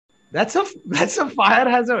That's a fire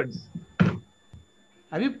hazard.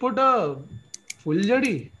 Have you put a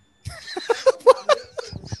fuljadi?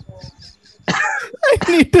 I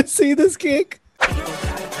need to see this cake.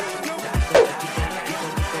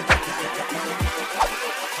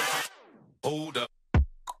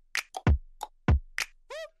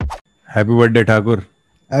 Happy birthday, Thakur.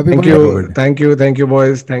 Happy Thank birthday. you, thank you,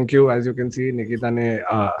 boys. Thank you. As you can see, Nikita ने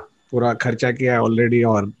पूरा खर्चा किया है already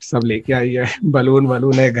और सब लेके आई है.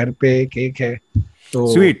 Balloon है घर पे, केक है.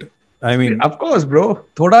 तो Sweet. I mean, of course, bro.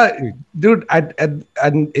 थोड़ा, dude.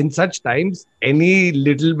 And in such times, any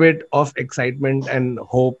little bit of excitement and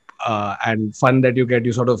hope and fun that you get,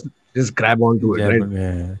 you sort of just grab onto it, right?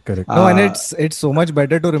 yeah, correct. No, and it's so much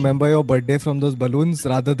better to remember your birthday from those balloons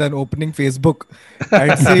rather than opening Facebook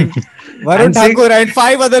and seeing Varun And seeing- Thakur and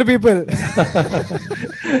 5 other people.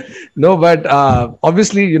 No, but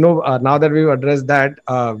obviously, now that we've addressed that,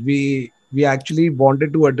 we actually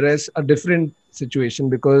wanted to address a different situation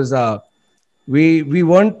because we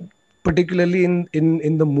weren't particularly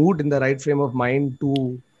in the mood, in the right frame of mind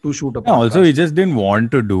to shoot a podcast. Also, we just didn't want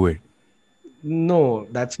to do it. No,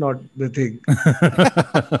 that's not the thing.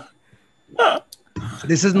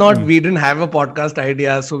 This is not, we didn't have a podcast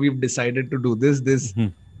idea, so we've decided to do this. This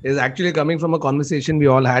is actually coming from a conversation we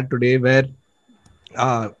all had today where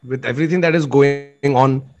with everything that is going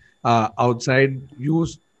on outside, you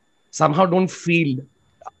somehow don't feel,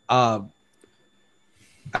 I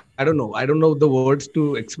don't know the words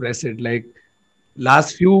to express it. Like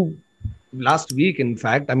last week, in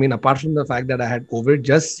fact, I mean, apart from the fact that I had COVID,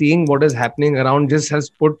 just seeing what is happening around just has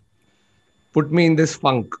put me in this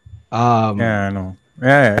funk. Yeah, I know.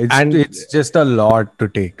 Yeah, it's just a lot to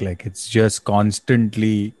take. Like it's just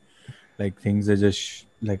constantly, like things are just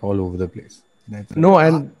like all over the place. No,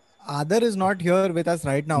 and Adar is not here with us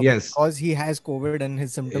right now because he has COVID and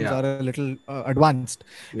his symptoms are a little advanced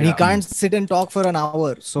and he can't sit and talk for an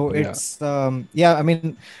hour. So it's I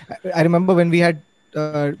mean, I remember when we had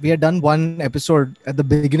done one episode at the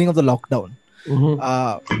beginning of the lockdown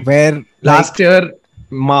where last year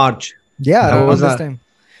March. That was this time.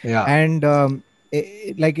 Yeah, and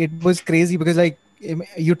it was crazy because like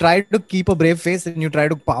you tried to keep a brave face and you try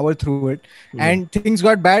to power through it, and things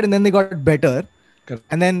got bad and then they got better. Correct.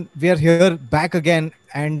 And then we are here back again,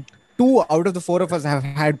 and 2 out of the 4 of us have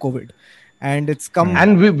had COVID, and it's come.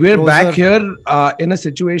 And we're back here in a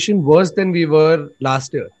situation worse than we were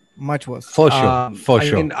last year. Much worse, for sure. I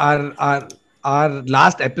mean, our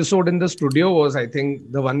last episode in the studio was, I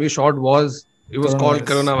think, the one we shot was called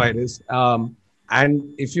Coronavirus.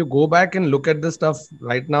 And if you go back and look at the stuff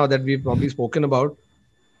right now that we've probably spoken about,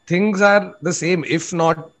 things are the same, if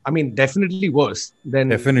not, I mean, definitely worse than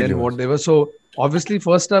what they were. So obviously,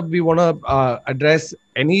 first up, we want to address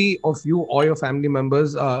any of you or your family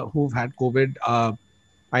members who've had COVID.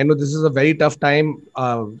 I know this is a very tough time,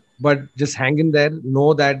 but just hang in there.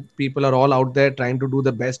 Know that people are all out there trying to do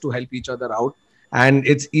the best to help each other out. And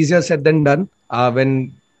it's easier said than done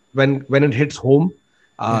when it hits home.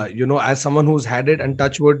 As someone who's had it, and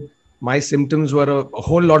touch wood, my symptoms were a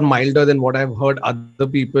whole lot milder than what I've heard other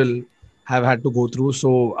people have had to go through.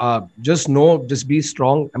 So just be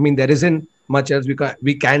strong. I mean, there isn't much else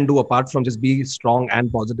we can do apart from just be strong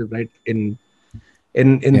and positive, right? In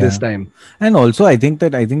this time. And also, I think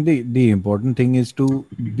the important thing is to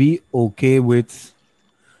be okay with,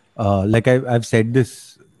 like I've said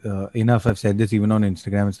this enough. I've said this even on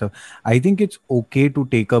Instagram and stuff. I think it's okay to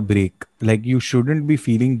take a break. Like you shouldn't be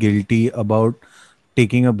feeling guilty about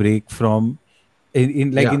taking a break from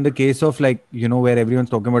in the case of where everyone's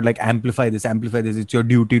talking about like amplify this. It's your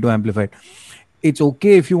duty to amplify it. It's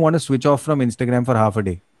okay if you want to switch off from Instagram for half a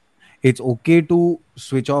day. It's okay to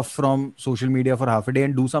switch off from social media for half a day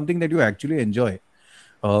and do something that you actually enjoy.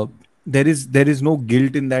 There is no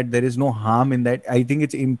guilt in that. There is no harm in that. I think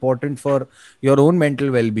it's important for your own mental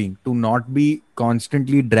well-being to not be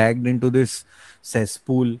constantly dragged into this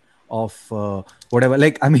cesspool of whatever.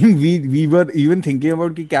 Like, I mean, we were even thinking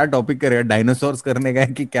about कि क्या topic करेगा, dinosaurs करने का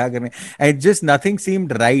है कि क्या करने, and just nothing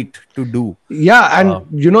seemed right to do. Yeah,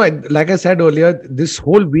 and like I said earlier, this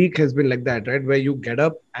whole week has been like that, right? Where you get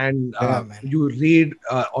up and you read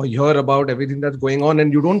or hear about everything that's going on,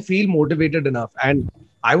 and you don't feel motivated enough. And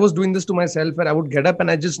I was doing this to myself, where I would get up and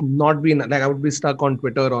I just not be I would be stuck on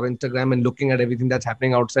Twitter or Instagram and looking at everything that's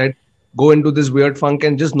happening outside, go into this weird funk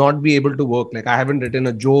and just not be able to work. Like I haven't written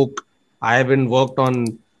a joke, I haven't worked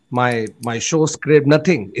on my show script,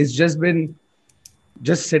 nothing. It's just been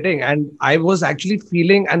just sitting, and I was actually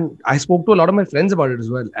feeling, and I spoke to a lot of my friends about it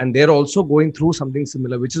as well, and they're also going through something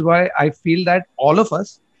similar, which is why I feel that all of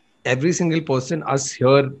us, every single person, us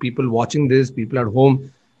here, people watching this, people at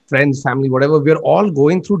home, friends, family, whatever, we're all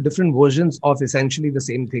going through different versions of essentially the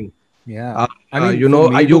same thing. Yeah. You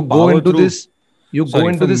go into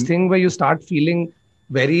this thing where you start feeling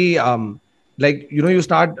very like, you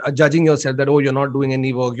start judging yourself that, oh, you're not doing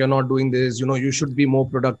any work, you're not doing this, you should be more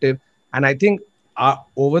productive. And I think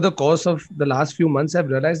over the course of the last few months,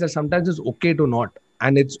 I've realized that sometimes it's okay to not.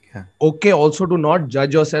 And it's okay also to not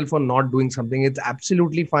judge yourself for not doing something. It's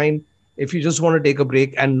absolutely fine if you just want to take a break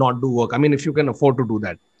and not do work. I mean, if you can afford to do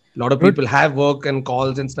that. A lot of people have work and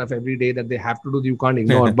calls and stuff every day that they have to do. You can't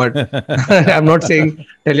ignore. But I'm not saying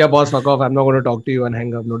tell your boss fuck off, I'm not going to talk to you and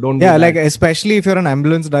hang up. No, don't do that. Like especially if you're an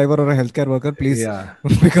ambulance driver or a healthcare worker, please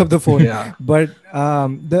pick up the phone. But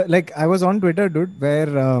I was on Twitter, dude,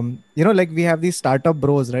 where we have these startup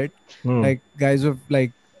bros, right? Like guys who've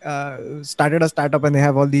started a startup and they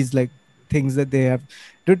have all these like things that they have.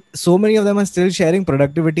 Dude, so many of them are still sharing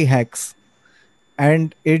productivity hacks.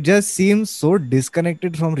 And it just seems so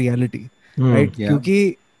disconnected from reality, right?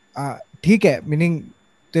 Because, meaning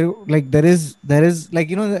there is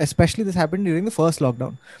especially this happened during the first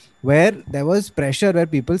lockdown, where there was pressure where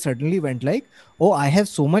people suddenly went like, oh, I have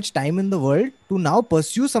so much time in the world to now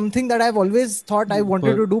pursue something that I've always thought I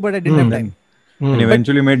wanted to do, but I didn't have time. And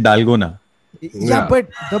eventually made Dalgona. Yeah, but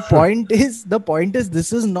the point is,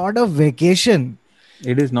 this is not a vacation.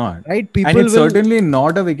 It is not. Right? And it's certainly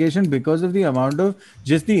not a vacation because of the amount of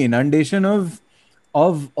just the inundation of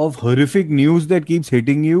horrific news that keeps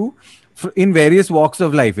hitting you in various walks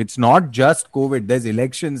of life. It's not just COVID. There's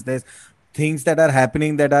elections. There's things that are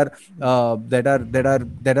happening that are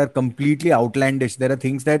completely outlandish. There are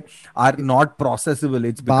things that are not processable.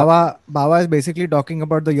 It's Baba is basically talking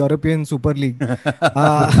about the European Super League,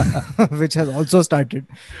 which has also started.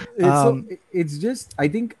 It's just I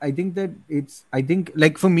think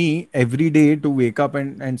like for me, every day to wake up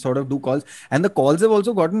and sort of do calls, and the calls have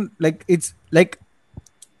also gotten like, it's like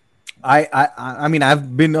I mean,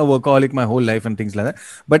 I've been a workaholic my whole life and things like that,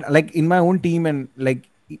 but like in my own team and like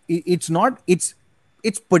it's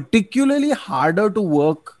particularly harder to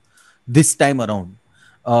work this time around.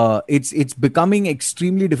 It's becoming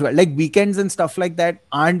extremely difficult. Like weekends and stuff like that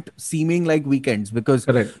aren't seeming like weekends because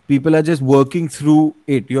people are just working through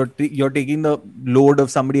it. You're taking the load of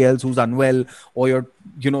somebody else who's unwell, or you're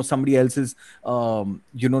somebody else is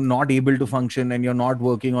not able to function, and you're not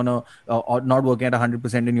working on or not working at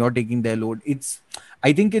 100%, and you're taking their load.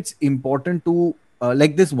 I think it's important to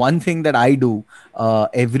like this one thing that I do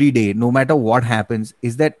every day, no matter what happens,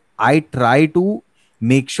 is that I try to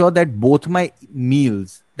make sure that both my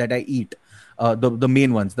meals that I eat, the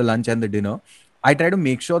main ones, the lunch and the dinner, I try to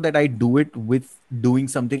make sure that I do it with doing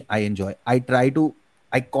something I enjoy.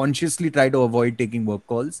 I consciously try to avoid taking work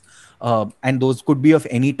calls, and those could be of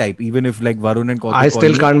any type, even if like Varun and Kautuk I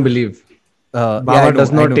still can't believe Baba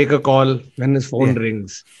does not take a call when his phone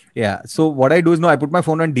rings. Yeah. So what I do is I put my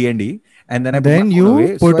phone on D&D, and then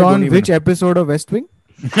put on which episode of West Wing?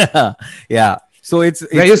 Yeah. So it's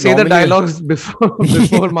where you say the dialogues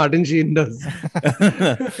before Martin Sheen does.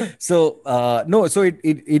 So so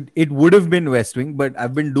it would have been West Wing, but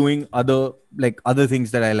I've been doing other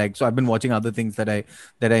things that I like. So I've been watching other things that I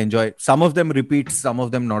enjoy. Some of them repeats, some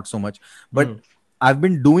of them not so much. But I've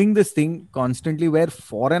been doing this thing constantly where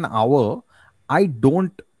for an hour I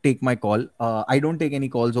don't take my call. I don't take any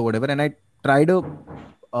calls or whatever, and I try to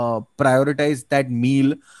prioritize that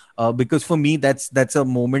meal. Because for me, that's a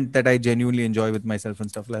moment that I genuinely enjoy with myself and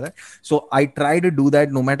stuff like that. So I try to do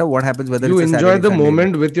that no matter what happens. Whether you it's enjoy the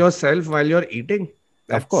moment with yourself while you're eating.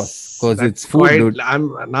 Of course, because it's food. Dude.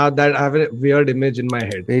 Now that I have a weird image in my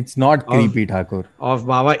head. It's not creepy, Thakur. Of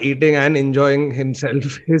Baba eating and enjoying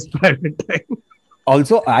himself, his private time.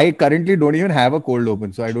 Also, I currently don't even have a cold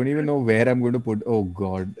open, so I don't even know where I'm going to put. Oh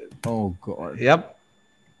God. Yep.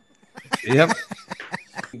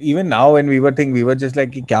 Even now when we were just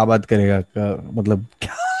like कि क्या बात करेगा मतलब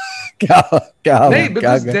क्या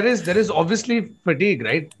because there is obviously fatigue,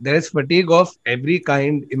 right? There is fatigue of every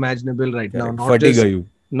kind imaginable right now.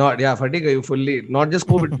 Fatigue you fully, not just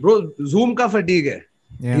COVID. Bro, Zoom का fatigue है.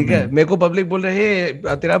 ठीक है, मेरे को पब्लिक बोल रहे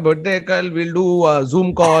हैं तेरा बर्थडे कल, विल डू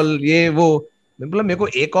Zoom कॉल, ये वो. मतलब मेरे को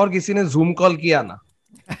एक और किसी ने Zoom कॉल किया ना,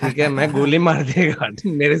 ठीक है, मैं गोली मार देगा,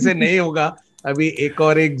 मेरे से नहीं होगा अभी एक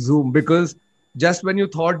और एक Zoom, because just when you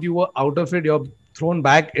thought you were out of it, you're thrown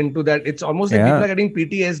back into that. It's almost like people are getting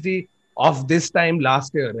PTSD of this time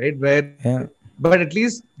last year, right? But at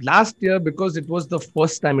least last year, because it was the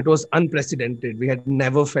first time, it was unprecedented. We had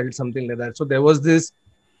never felt something like that. So there was this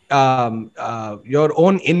your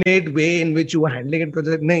own innate way in which you were handling it. Because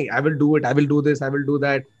like, I will do it. I will do this. I will do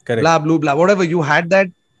that. Correct. Blah, blah, blah. Whatever. You had that.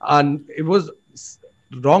 It was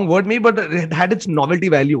wrong word maybe, but it had its novelty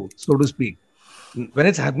value, so to speak. when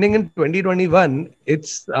it's happening in 2021,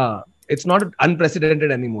 it's not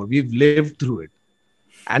unprecedented anymore. We've lived through it,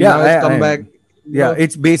 and now it's come back.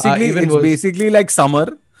 It's basically like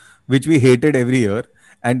summer, which we hated every year,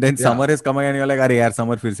 and then summer is coming, and you're like, "Arey yaar,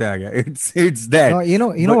 summer फिर से आ गया." It's that. No, you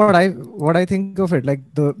know what I think of it, like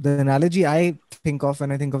the analogy I think of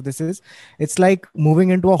when I think of this is, it's like moving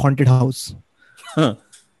into a haunted house.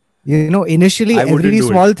 Initially every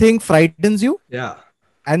small thing frightens you. Yeah.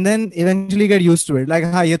 And then eventually get used to it. Like,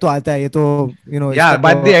 ye to aata hai, ye to, Yeah,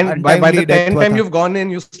 by the end, by the 10th time you've gone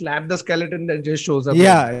in, you slap the skeleton that just shows up.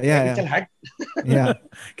 Yeah. Yeah.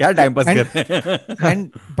 Kya time pass kar rahe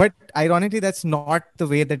hain? But ironically, that's not the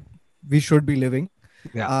way that we should be living.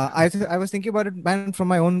 Yeah. I was thinking about it, man, from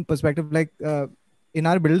my own perspective. Like, in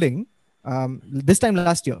our building, this time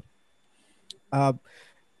last year,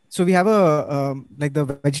 so we have like the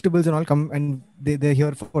vegetables and all come, and they're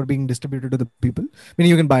here for being distributed to the people. Meaning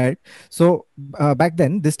you can buy it. So back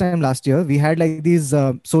then, this time last year, we had like these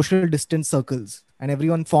social distance circles, and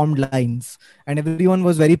everyone formed lines, and everyone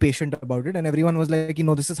was very patient about it, and everyone was like,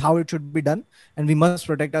 this is how it should be done, and we must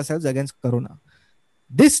protect ourselves against corona.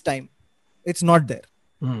 This time, it's not there,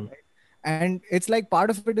 right? And it's like part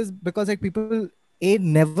of it is because like people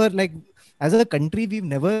never, like, as a country, we've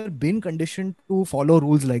never been conditioned to follow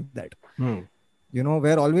rules like that.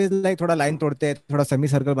 We're always like thoda line todte hai, thoda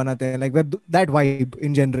semicircle banate hai, like we're that vibe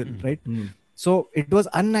in general, right? So it was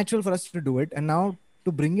unnatural for us to do it, and now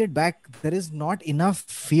to bring it back, there is not enough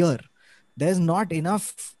fear. There's not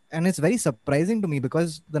enough, and it's very surprising to me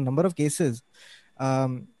because the number of cases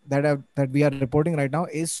that we are reporting right now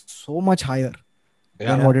is so much higher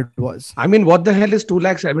than what it was. I mean, what the hell is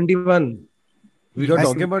 271? You're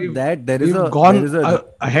talking about that. We've gone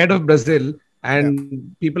ahead of Brazil,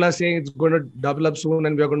 and people are saying it's going to double up soon,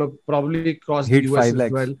 and we're going to probably cross hit the US 5 lakhs.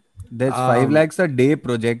 As well. There's 5 lakhs a day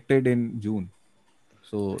projected in June.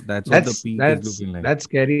 So that's what the peak is looking like. That's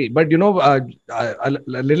scary. But a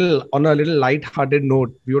little light-hearted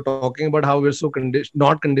note, we were talking about how we're so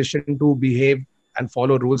not conditioned to behave and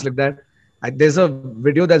follow rules like that. There's a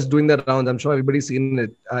video that's doing the rounds. I'm sure everybody's seen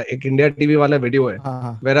it. Ek India TV wala video hai,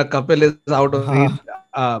 where a couple is out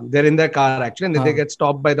of they're in their car actually, and they get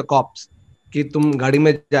stopped by the cops. कि तुम गाड़ी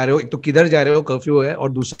में जा रहे हो, एक तो किधर जा रहे हो, कर्फ्यू है,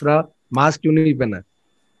 और दूसरा मास्क क्यों नहीं पहना.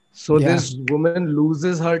 So this woman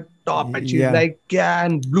loses her top and she's like, yeah,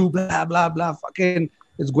 and blue, blah, blah, blah, fucking,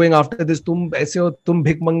 it's going after this. तुम ऐसे हो, तुम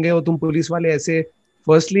भिख मंगे हो, तुम पुलिस वाले ऐसे.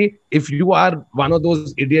 Firstly, if you are one of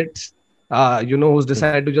those idiots, who's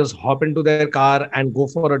decided to just hop into their car and go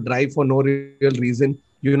for a drive for no real reason,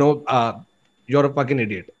 you're a fucking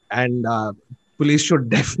idiot. And police should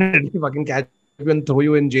definitely fucking catch you and throw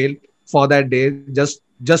you in jail for that day, just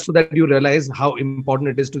so that you realize how important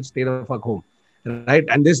it is to stay the fuck home. Right?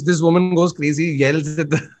 And this woman goes crazy, yells at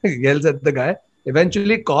the guy.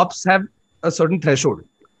 Eventually, cops have a certain threshold.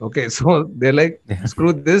 Okay, so they're like,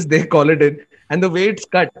 screw this, they call it in. And the way it's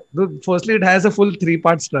cut, firstly, it has a full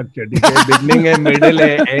 3-part structure. Beginning hai, middle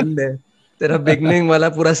hai, end hai. Tera beginning wala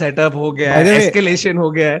pura setup ho gaya hai, escalation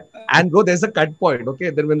ho gaya hai. And bro, there's a cut point. Okay,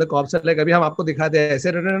 then when the cops are like, abhi hum aapko dikhate hai, aise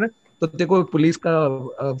rehne, तो देखो police का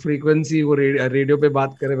frequency वो radio पे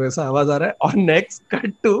बात करे वैसा आवाज आ रहा है. और next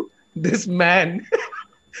cut to this man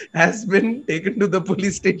has been taken to the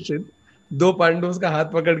police station. 2 Pandu उसका हाथ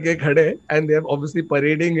पकड़ के खड़े, and they are obviously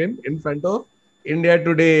parading him in front of India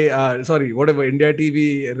Today, India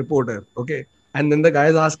TV reporter. Okay, and then the guy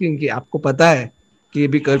is asking कि आपको पता है कि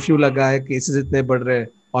अभी कर्फ्यू लगा है, केसेस इतने बढ़ रहे हैं,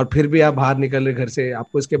 और फिर भी आप बाहर निकल रहे घर से,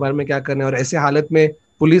 आपको इसके बारे में क्या करना है? और ऐसे हालत में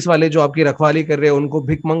पुलिस वाले जो आपकी रखवाली कर रहे हैं उनको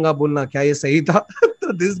भिख मंगा बोलना, क्या ये सही था?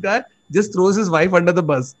 तो this guy just throws his wife under the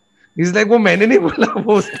bus. He's like, वो मैंने नहीं बोला,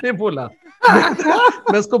 वो उसने बोला.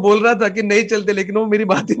 मैं उसको बोल रहा था कि नहीं चलते, लेकिन वो मेरी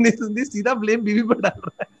बात ही नहीं सुनती, सीधा ब्लेम बीवी पर डाल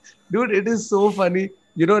रहा है. Dude, it is so funny.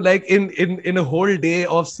 Like in a whole day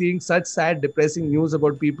of seeing such sad, depressing news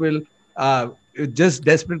about people just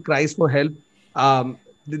desperate cries for help.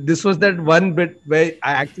 This was that one bit where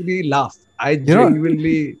I actually laughed. I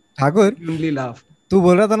genuinely laughed. तू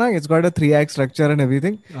बोल रहा था ना, it's got a 3-act structure and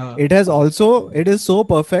everything. It is so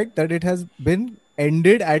perfect that it has been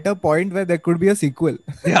ended at a point where there could be a sequel.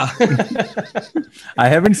 Yeah. I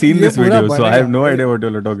haven't seen this video, so I have no idea what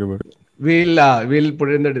you're talking about. We'll put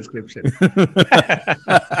it in the description.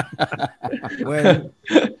 Well,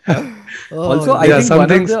 also, I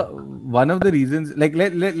think one of the reasons, like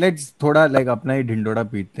let's thoda like अपना ही ढिंडोरा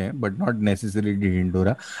पीटते हैं, but not necessarily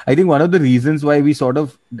Dhindora. I think one of the reasons why we sort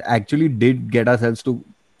of actually did get ourselves to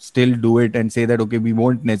still do it and say that, okay, we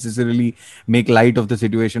won't necessarily make light of the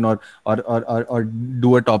situation or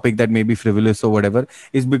do a topic that may be frivolous or whatever,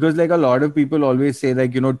 is because like a lot of people always say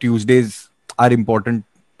like, Tuesdays are important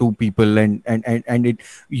to people, and it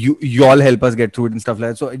you all help us get through it and stuff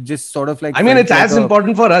like that. So it just sort of like, I mean, it's as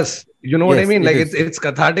important for us. You know what I Yes, mean? it Like is. it's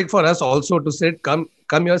cathartic for us also to sit, come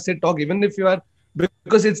here, sit, talk, even if you are,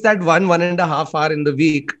 because it's that 1.5 hour in the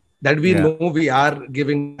week that we Yeah. know we are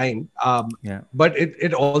giving time. Yeah. But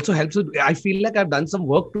it also helps us. I feel like I've done some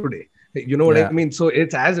work today. You know what I Yeah. mean? So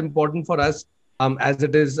it's as important for us as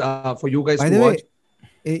it is for you guys By to the watch. way,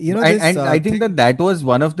 you know and, this and I think thing. that was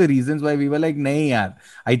one of the reasons why we were like, nahi yaar.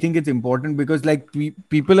 I think it's important because like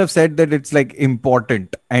people have said that it's like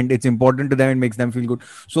important, and it's important to them, it makes them feel good.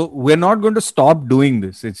 So we're not going to stop doing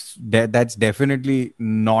this. That's definitely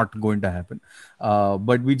not going to happen.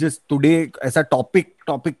 But we just today ऐसा topic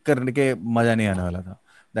करने के मजा नहीं आने वाला था.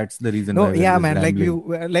 That's the reason No, why we're yeah, just man. Like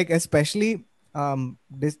rambling. like especially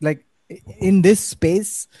this, like in this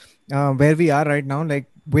space where we are right now, like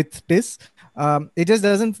with this, it just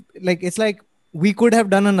doesn't, like, it's like we could have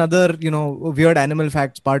done another, weird animal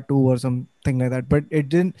facts part 2 or something like that, but it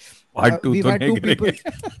didn't. Part 2 We've तो had नहीं two people.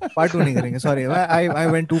 करेंगे. Part 2 nahi karenge. Sorry, I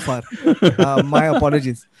went too far. My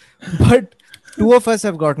apologies. But two of us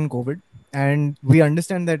have gotten COVID, and we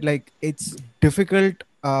understand that like it's difficult,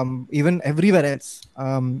 even everywhere else,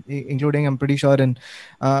 including, I'm pretty sure, and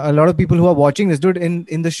a lot of people who are watching this, dude.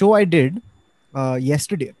 In the show I did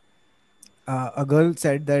yesterday, a girl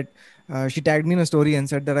said that she tagged me in a story and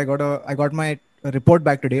said that I got my report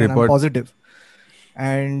back today and I'm positive,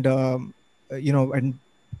 and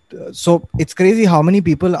so it's crazy how many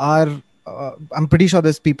people are. I'm pretty sure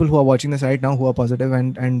there's people who are watching this right now who are positive,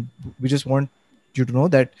 and we just want you to know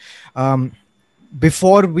that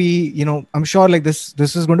before we, I'm sure like this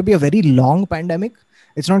is going to be a very long pandemic.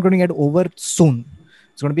 It's not going to get over soon.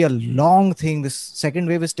 It's going to be a long thing. This second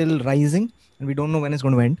wave is still rising, and we don't know when it's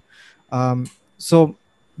going to end. So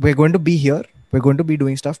we're going to be here. We're going to be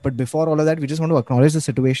doing stuff. But before all of that, we just want to acknowledge the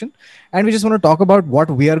situation, and we just want to talk about what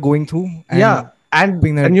we are going through. And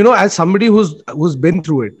as somebody who's been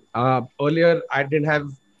through it, earlier I didn't have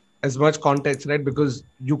as much context, right? Because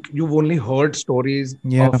you've only heard stories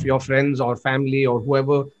of your friends or family or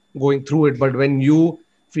whoever going through it. But when you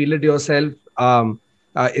feel it yourself,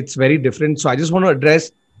 it's very different. So I just want to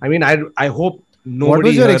address. I mean, I hope nobody. What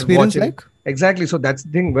was your experience like? Exactly. So that's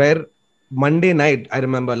the thing where Monday night, I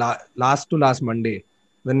remember last Monday,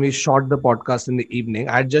 when we shot the podcast in the evening,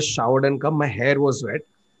 I had just showered and come. My hair was wet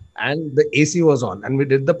and the AC was on. And we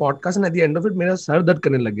did the podcast. And at the end of it, mera sar dard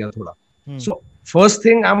karne lag gaya thoda. So first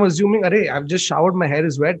thing I'm assuming, I've just showered, my hair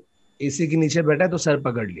is wet. AC ke niche baitha hai, to sar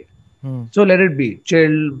pagad liya. So let it be.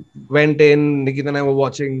 Chilled, went in. Nikita and I were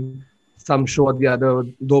watching some show at the other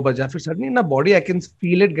 2 baja. Suddenly in my body, I can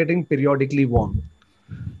feel it getting periodically warm.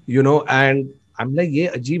 And I'm like,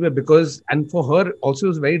 yeah, ajeeb hai, because, and for her also it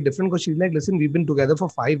was very different because she's like, listen, we've been together for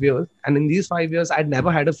 5 years. And in these 5 years, I'd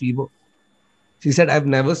never had a fever. She said, I've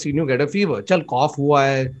never seen you get a fever. Chal, cough hua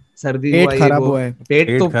hai, sardi hua hai,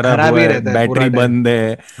 पेट तो खराब ही रहता है, battery बंद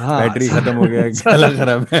है, battery खत्म हो गया, गला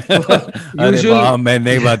खराब है. अरे वाह, मैं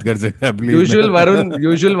नहीं बात कर सकता प्लीज.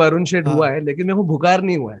 यूजुअल वरुण शेट हुआ है, लेकिन मेरे को बुखार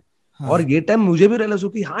नहीं हुआ है. और ये टाइम मुझे भी रियलाइज हो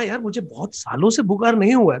कि हाँ यार, मुझे बहुत सालों से बुखार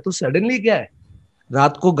नहीं हुआ है. तो सडनली क्या है,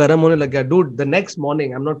 रात को गर्म होने लग गया. Dude, the next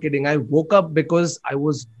morning, I'm not kidding, I woke up because I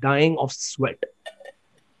was dying of sweat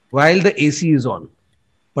while the AC is on.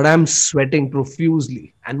 But I'm sweating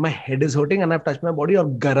profusely and my head is hurting and I've touched my body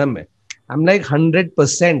of garam hai. I'm like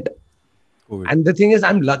 100%. COVID. And the thing is,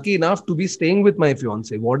 I'm lucky enough to be staying with my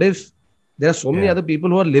fiance. What if there are so many other people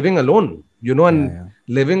who are living alone,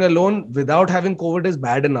 living alone without having COVID is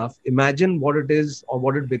bad enough. Imagine what it is or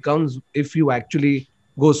what it becomes if you actually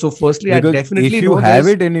go. So firstly, because I definitely if you have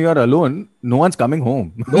it and you're alone, no one's coming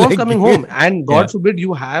home. No one's coming home. And God forbid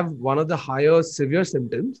you have one of the higher severe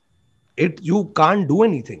symptoms. You can't do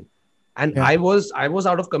anything. And I was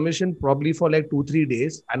out of commission probably for like 2-3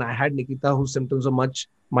 days. And I had Nikita, whose symptoms were much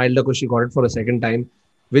milder because she got it for a second time,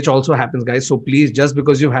 which also happens, guys. So please, just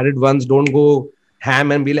because you've had it once, don't go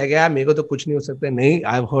ham and be like, yeah, meko to kuch nahi ho sakta. Nahi,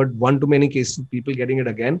 I've heard one too many cases of people getting it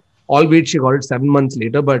again. Albeit she got it 7 months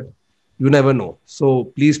later, but you never know. So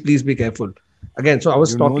please be careful. Again, so I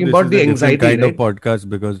was talking about the anxiety. Kind of podcast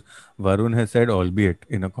because Varun has said albeit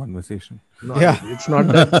in a conversation. No, it's not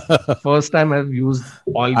the first time I've used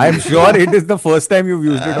albeit. I'm sure it is the first time you've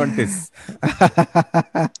used it on TIS.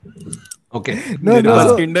 Okay.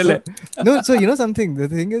 So you know something. The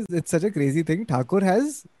thing is, it's such a crazy thing. Thakur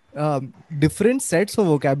has different sets of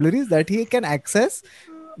vocabularies that he can access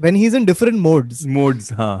when he's in different modes.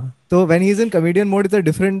 So when he's in comedian mode, it's a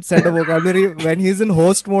different set of vocabulary. When he's in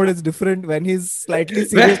host mode, it's different. When he's slightly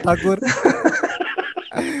serious, Thakur.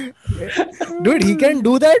 Dude, he can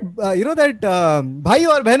do that, you know that भाई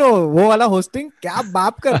और बहनों वो वाला hosting क्या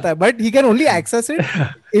बाप करता है, but he can only access it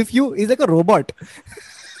if you is like a robot.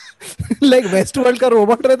 Like Westworld का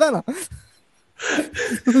robot रहता ना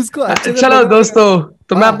उसको अच्छे से चलो दोस्तों,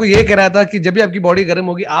 तो मैं आपको ये कह रहा था कि जब भी आपकी बॉडी गर्म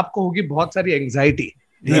होगी आपको होगी बहुत सारी एंजाइटी,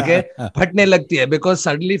 ठीक है, फटने लगती है, बिकॉज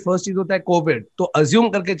सडनली फर्स्ट चीज होता है कोविड. तो अज्यूम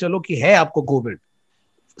करके चलो कि है आपको कोविड,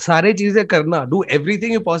 सारे चीजें करना, do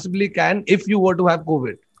everything you possibly can if you were to have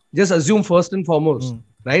Covid. Just assume first and foremost,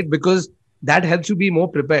 right, because that helps you be more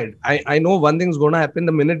prepared. I know one thing's going to happen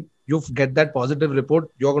the minute you get that positive report,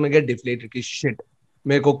 you're going to get deflated ki shit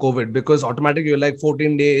मेरे को COVID, because automatically you're like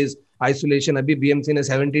 14 days isolation. अभी BMC ने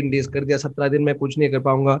 17 days कर दिया, 17 दिन मैं कुछ नहीं कर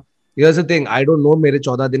पाऊंगा. Here's the thing, I don't know मेरे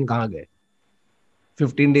 14 दिन कहाँ गए,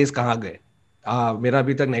 15 days कहाँ गए. मेरा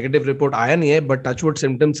अभी तक नेगेटिव रिपोर्ट आया नहीं है, बट टचवुड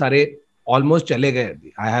सिम्टम्स सारे ऑलमोस्ट चले गए.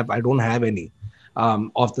 I don't have any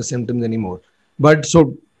of the symptoms anymore. But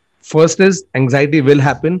so first is anxiety will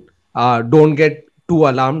happen. Don't get too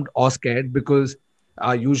alarmed or scared, because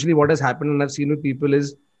usually what has happened and I've seen with people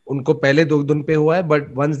is उनको पहले 2 दिन पे हुआ है, but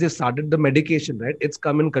once they started the medication, right, it's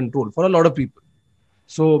come in control for a lot of people.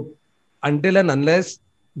 So until and unless,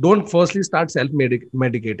 don't firstly start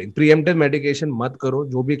self-medicating. Preemptive medication मत करो,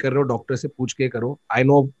 जो भी कर रहे हो डॉक्टर से पूछ के करो. I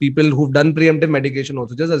know people who've done preemptive medication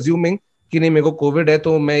also, just assuming कि नहीं मेरे को कोविड है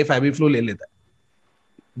तो मैं Fabiflu ले लेता है.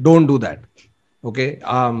 Don't do that, okay?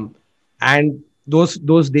 And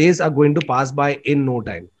those days are going to pass by in no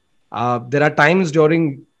time. There are times during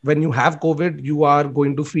when you have COVID, you are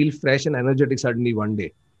going to feel fresh and energetic suddenly one day,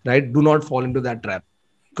 right? Do not fall into that trap.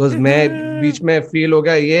 Because मैं बीच में feel हो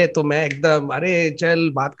गया ये, तो मैं एकदम अरे चल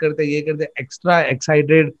बात करते ये करते, extra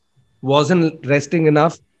excited, wasn't resting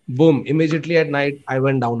enough, boom, immediately at night I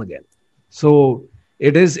went down again. So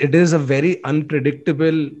it is a very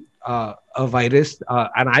unpredictable a virus,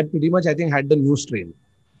 and I pretty much I think had the new strain,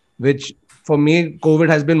 which for me COVID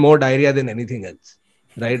has been more diarrhea than anything else,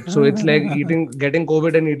 right? So it's like getting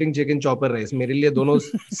COVID and eating chicken chopper rice. मेरे लिए दोनों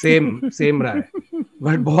same रहा है,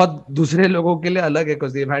 but बहुत दूसरे लोगों के लिए अलग है,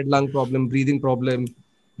 because they've had lung problem, breathing problem,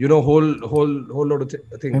 you know, whole lot of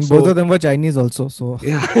things. And both of them were Chinese also, so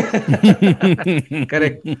yeah.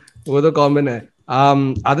 Correct, वो तो common है.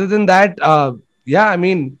 Other than that, yeah, I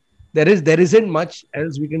mean there isn't much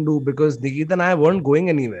else we can do, because Nikita and I weren't going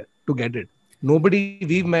anywhere to get it. Nobody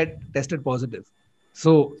we've met tested positive.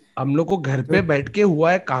 So हम लोग को घर पे बैठ के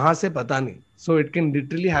हुआ है कहाँ से पता नहीं. So it can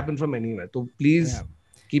literally happen from anywhere. So please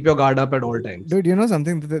keep your guard up at all times. Dude, you know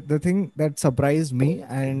something? The thing that surprised me,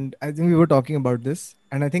 and I think we were talking about this,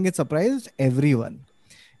 and I think it surprised everyone,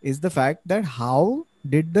 is the fact that how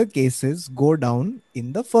did the cases go down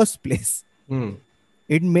in the first place?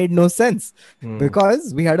 It made no sense,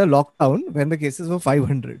 because we had a lockdown when the cases were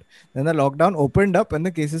 500. Then the lockdown opened up and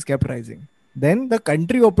the cases kept rising. Then the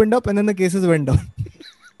country opened up and then the cases went down.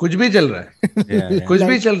 कुछ भी चल रहा है, कुछ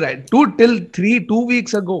भी चल रहा है. Till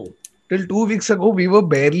 2 weeks ago, we were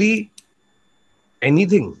barely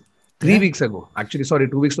anything. 3 weeks ago, actually, sorry,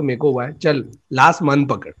 2 weeks तो मेरे को हुआ है. चल last month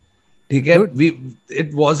पकड़, ठीक है. It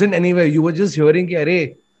wasn't anywhere. You were just hearing कि अरे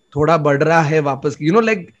थोड़ा बढ़ रहा है वापस. You know,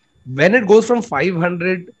 like when it goes from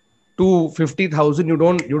 500 to 50,000, you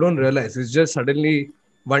don't realize. It's just suddenly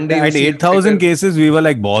one day. At 8,000 cases, we were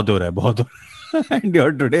like बहुत हो रहा है. And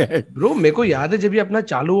you're today. Bro, मेरे को याद है जब ये अपना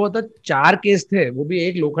चालू हुआ था 4 केस थे, वो भी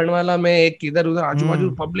एक लोखंड वाला में, एक किधर उधर, आजू बाजू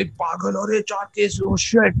पब्लिक पागल हो रहे, 4 केस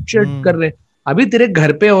शिट कर रहे. अभी तेरे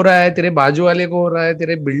घर पे हो रहा है, तेरे बाजू वाले को हो रहा है,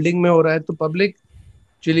 तेरे बिल्डिंग में हो रहा है, तो पब्लिक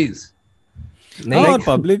चिलीज नहीं. और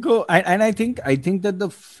पब्लिक को, and I think that the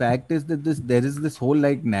fact is that there is this whole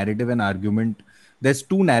like narrative and argument. There's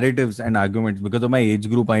 2 narratives and arguments, because of my age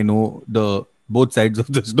group I know the both sides of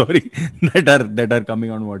the story that are coming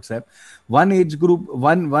on WhatsApp. One age group,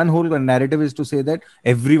 one whole narrative is to say that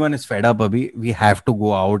everyone is fed up, abhi, we have to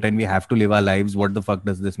go out and we have to live our lives. What the fuck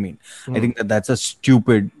does this mean? I think that's a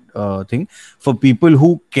stupid thing. For people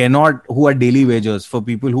who are daily wagers, for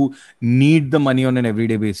people who need the money on an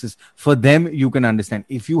everyday basis, for them you can understand.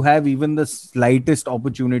 If you have even the slightest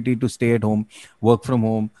opportunity to stay at home, work from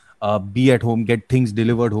home, be at home, get things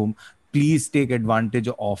delivered home, please take advantage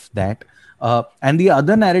of that. And the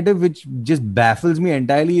other narrative which just baffles me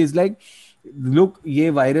entirely is like, look, ये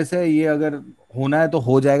virus है, ये अगर होना है तो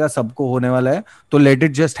हो जाएगा, सबको होने वाला है, तो let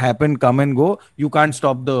it just happen, come and go. You can't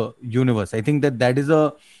stop the universe. I think that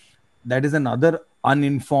is another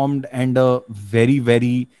uninformed and a very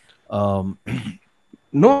very no,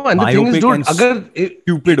 and the thing is, dude, अगर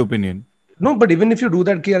stupid opinion. No, but even if you do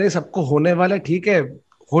that कि अरे सबको होने वाला है, ठीक है,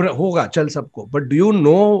 होगा चल सबको, but do you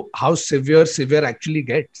know how severe actually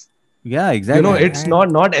gets? Yeah, exactly. You know, it's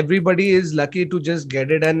not everybody is lucky to just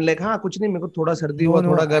get it and like, हाँ कुछ नहीं, मेरे को थोड़ा सर्दी हुआ,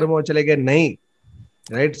 थोड़ा गर्म हुआ, चले गए, नहीं,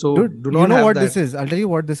 right? So dude, do you not know have what that. this is? I'll tell you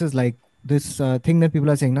what this is like. This thing that people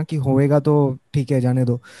are saying ना कि होएगा तो ठीक है जाने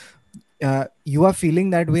दो. You are feeling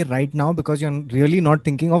that way right now because you're really not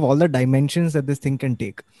thinking of all the dimensions that this thing can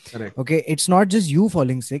take. Correct. Okay, it's not just you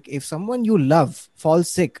falling sick. If someone you love falls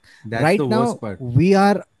sick, That's right the now worst part.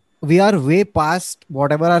 we are way past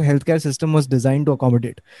whatever our healthcare system was designed to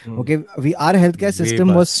accommodate. Okay, our healthcare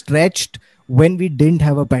system was stretched when we didn't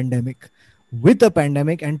have a pandemic. With a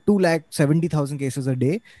pandemic and 270,000 cases a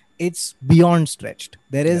day, it's beyond stretched.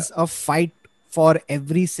 There is a fight for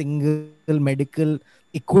every single medical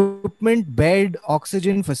equipment, bed,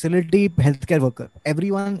 oxygen facility, healthcare worker.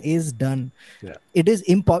 Everyone is done. It is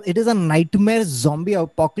it is a nightmare zombie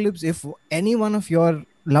apocalypse if any one of your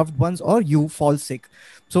loved ones or you fall sick.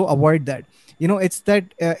 So avoid that. You know, it's that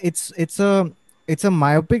it's a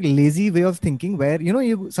myopic, lazy way of thinking where, you know,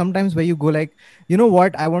 you sometimes where you go like, you know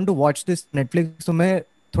what, I want to watch this Netflix, so मैं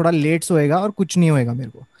थोड़ा late सोएगा और कुछ नहीं होएगा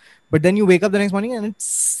मेरे को. But then you wake up the next morning and it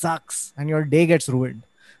sucks and your day gets ruined,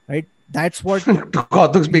 right? That's what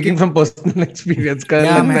Kautuk speaking from personal experience.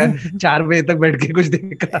 Yeah, man. 4 बजे तक बैठ के कुछ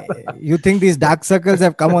देखा. You think these dark circles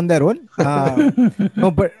have come on their own?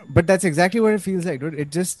 No, but that's exactly what it feels like, dude. It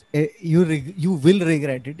just you will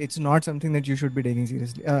regret it. It's not something that you should be taking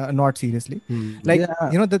seriously, not seriously. Like,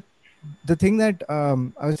 you know, the thing that I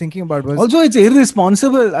was thinking about was also it's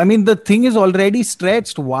irresponsible. I mean, the thing is already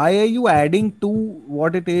stretched. Why are you adding to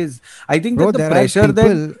what it is? I think that the pressure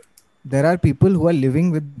there are people who are living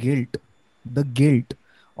with the guilt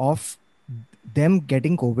of them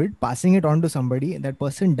getting COVID, passing it on to somebody, and that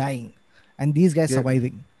person dying, and these guys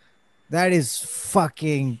surviving. That is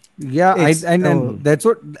fucking and that's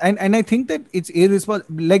what and I think that it's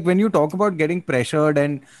irresponsible. Like when you talk about getting pressured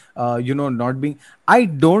and you know, not being, I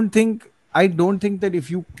don't think that if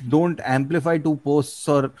you don't amplify 2 posts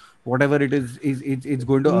or whatever it is it's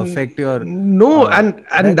going to affect your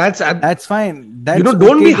and that's fine. That's, you know,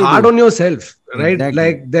 don't be hard on yourself, right? Exactly.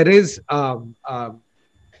 Like there is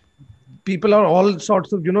people are all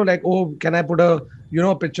sorts of, you know, like, oh, can I put a, you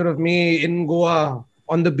know, picture of me in Goa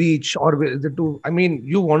on the beach, or is it too, I mean,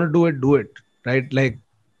 you want to do it, right? Like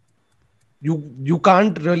you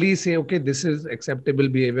can't really say, okay, this is acceptable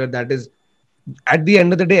behavior. That is, at the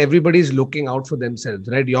end of the day, everybody is looking out for themselves,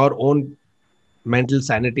 right? Your own mental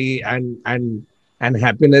sanity and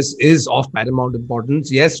happiness is of paramount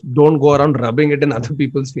importance. Yes, don't go around rubbing it in other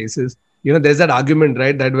people's faces. You know, there's that argument,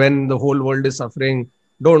 right, that when the whole world is suffering,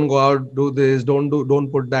 don't go out, do this, don't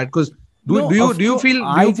put that. Because do you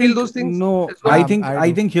feel those things? No, I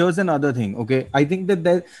think here's another thing. Okay, I think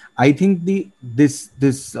that I think this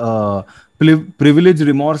privilege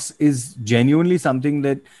remorse is genuinely something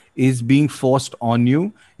that is being forced on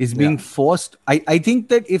you, is being forced. I think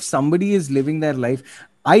that if somebody is living their life,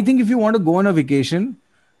 I think if you want to go on a vacation,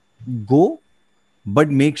 go,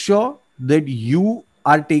 but make sure that you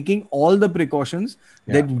are taking all the precautions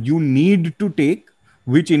that you need to take,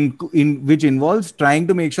 which involves trying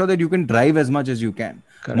to make sure that you can drive as much as you can.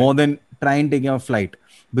 Correct. More than try and taking a flight,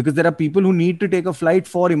 because there are people who need to take a flight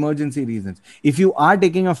for emergency reasons. If you are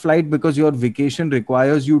taking a flight because your vacation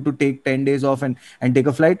requires you to take 10 days off and take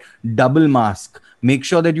a flight, double mask. Make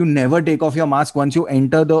sure that you never take off your mask once you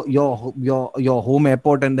enter your home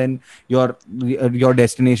airport and then your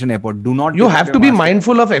destination airport. Do not. You have to be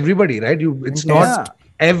mindful of everybody, right? It's not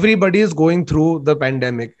everybody is going through the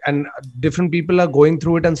pandemic, and different people are going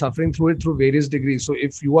through it and suffering through it through various degrees. So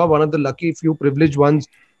if you are one of the lucky few privileged ones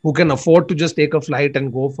who can afford to just take a flight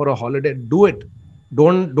and go for a holiday, do it.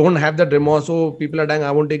 Don't have that remorse. Oh, people are dying,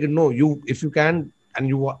 I won't take it. No, if you can and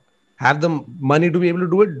you have the money to be able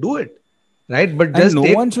to do it. Right, but just no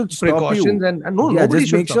take one should precautions, and nobody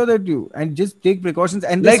just make sure that you just take precautions.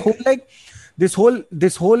 And this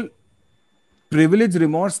whole privilege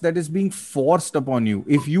remorse that is being forced upon you.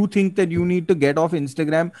 If you think that you need to get off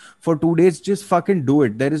Instagram for 2 days, just fucking do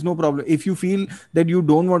it. There is no problem. If you feel that you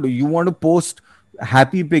don't want to, you want to post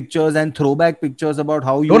happy pictures and throwback pictures about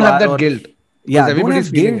how you don't have that guilt. Yeah, don't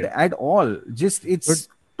have guilt at all. Just it's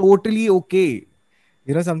totally okay.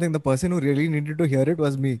 You know something, the person who really needed to hear it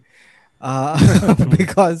was me.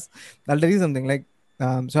 Because I'll tell you something, like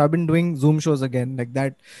so I've been doing Zoom shows again, like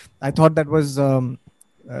that. I thought that was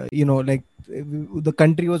you know, like the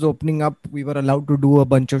country was opening up, we were allowed to do a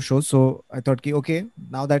bunch of shows, so I thought okay,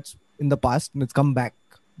 now that's in the past, let's come back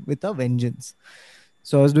with a vengeance.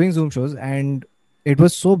 So I was doing Zoom shows and it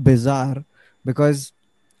was so bizarre because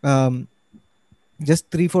just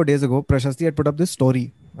 3-4 days ago Prashasti had put up this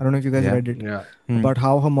story I don't know if you guys read it. Yeah. About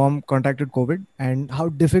how her mom contracted COVID and how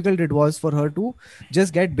difficult it was for her to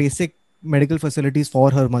just get basic medical facilities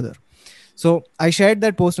for her mother. So I shared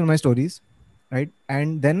that post on my stories, right?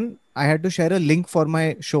 And then I had to share a link for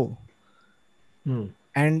my show.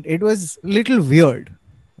 And it was little weird,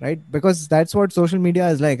 right? Because that's what social media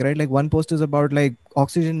is like, right? Like one post is about like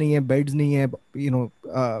oxygen nahi hai, beds nahi hai, you know,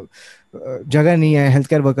 jagah nahi hai,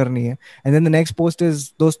 healthcare worker nahi hai. And then the next post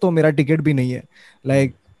is, dosto mera ticket bhi nahi hai,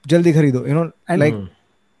 like jaldi kharido, you know. And like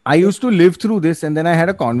I used to live through this, and then I had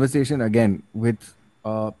a conversation again with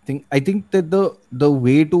I think that the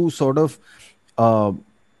way to sort of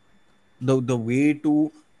the way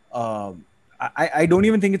to I don't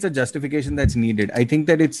even think it's a justification that's needed. I think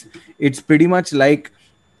that it's pretty much like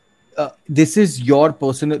this is your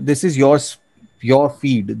personal, this is your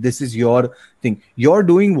feed, this is your thing. You're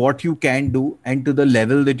doing what you can do, and to the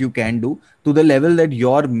level that you can do, to the level that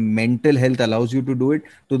your mental health allows you to do it,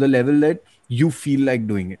 to the level that you feel like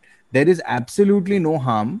doing it. There is absolutely no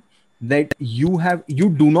harm that you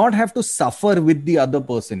do not have to suffer with the other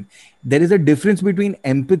person. There is a difference between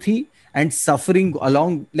empathy and suffering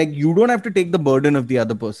along. Like, you don't have to take the burden of the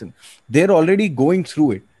other person. They're already going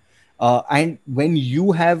through it. And when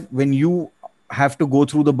you have to go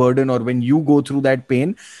through the burden, or when you go through that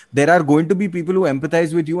pain, there are going to be people who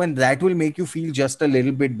empathize with you, and that will make you feel just a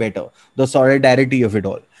little bit better. The solidarity of it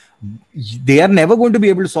all. They are never going to be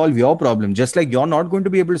able to solve your problem, just like you're not going to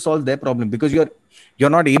be able to solve their problem, because you're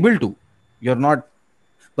not able to. You're not.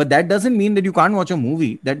 But that doesn't mean that you can't watch a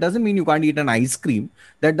movie. That doesn't mean you can't eat an ice cream.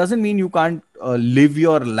 That doesn't mean you can't live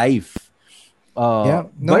your life.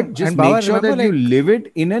 But just make sure that you live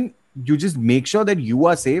it you just make sure that you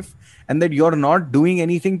are safe, and that you're not doing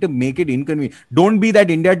anything to make it inconvenient. Don't be that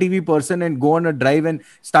India TV person and go on a drive and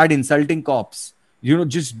start insulting cops. You know,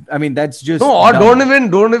 that's just no. Or dumb.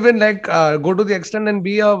 don't even like go to the extent and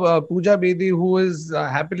be a Pooja Bedi who is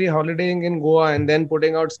happily holidaying in Goa and then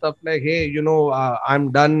putting out stuff like, hey, you know, I'm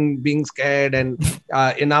done being scared and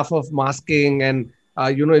enough of masking, and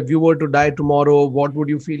you know, if you were to die tomorrow, what would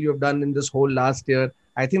you feel you have done in this whole last year?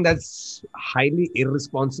 I think that's highly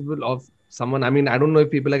irresponsible of someone. I mean, I don't know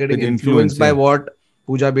if people are getting influenced by what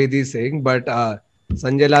Pooja Bedi is saying, but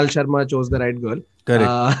Sanjay Lal Sharma chose the right girl. Correct.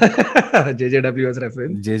 JJW's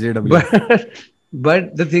reference. JJW.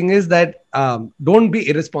 But the thing is that don't be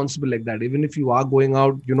irresponsible like that. Even if you are going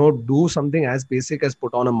out, you know, do something as basic as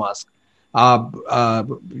put on a mask.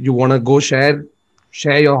 You want to go share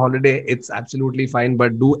your holiday, it's absolutely fine,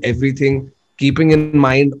 but do everything keeping in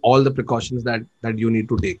mind all the precautions that you need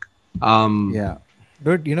to take. Yeah.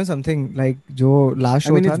 But you know something, like jo last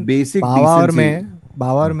show it's basic Bawa aur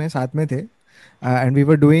mein saath mein the, and we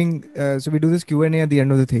were doing so we do this Q&A at the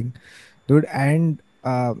end of the thing, dude, and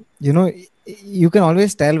you know, you can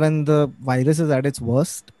always tell when the virus is at its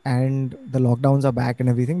worst and the lockdowns are back and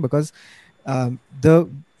everything, because the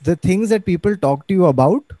things that people talk to you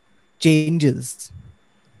about changes,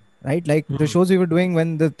 right? Like the shows we were doing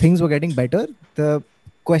when the things were getting better, the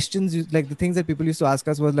questions, like the things that people used to ask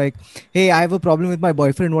us was like, hey, I have a problem with my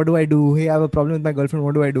boyfriend, what do I do? Hey, I have a problem with my girlfriend,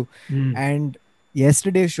 what do I do? And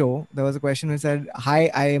yesterday's show, there was a question which said,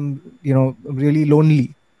 hi, I am, you know, really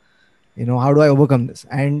lonely, you know, how do I overcome this?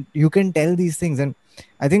 And you can tell these things, and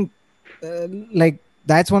I think like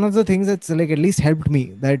that's one of the things that's like at least helped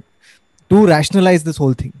me, that to rationalize this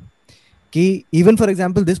whole thing. Ki, even for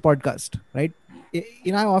example, this podcast, right?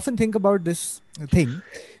 You know, I often think about this thing,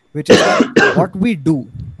 which is what we do,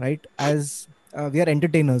 right? As we are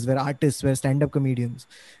entertainers, we're artists, we're stand-up comedians,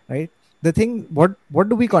 right? The thing, what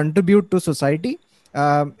do we contribute to society?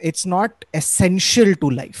 It's not essential to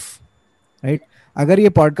life, right? Agar ye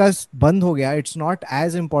podcast band ho gaya, it's not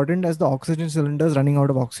as important as the oxygen cylinders running out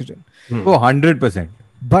of oxygen. Oh, 100%.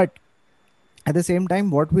 But at the same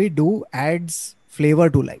time, what we do adds flavor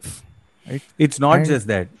to life. Right? It's not just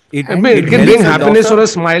that. It can bring happiness or a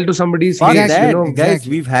smile to somebody's face. Exactly. You know? Guys,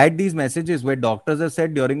 we've had these messages where doctors have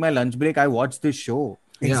said during my lunch break, I watched this show.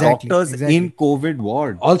 Exactly. Doctors in COVID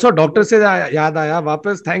ward. Also, doctor says, yaad aaya,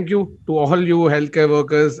 wapas, thank you to all you healthcare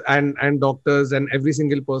workers and doctors and every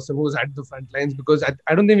single person who's at the front lines, because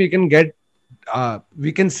I don't think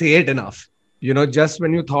we can say it enough. You know, just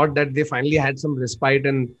when you thought that they finally had some respite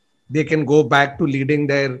and they can go back to leading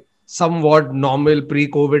their somewhat normal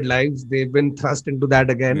pre-COVID lives, they've been thrust into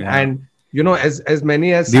that again. Yeah. And you know, as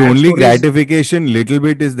many as the only gratification little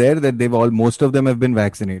bit is there that most of them have been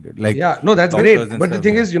vaccinated. Like, yeah, no, that's great. But the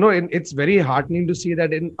thing is, you know, it's very heartening to see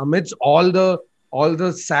that in amidst all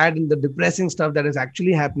the sad and the depressing stuff that is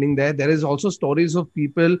actually happening there is also stories of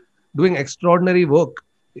people doing extraordinary work.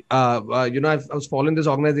 I was following this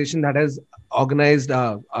organization that has organized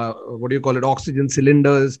what do you call it, oxygen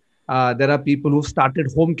cylinders. There are people who've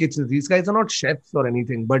started home kitchens. These guys are not chefs or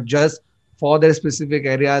anything, but just for their specific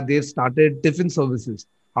area, they've started tiffin services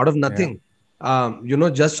out of nothing.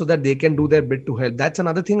 Just so that they can do their bit to help. That's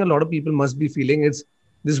another thing a lot of people must be feeling, is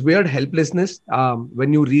this weird helplessness.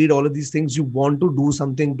 When you read all of these things, you want to do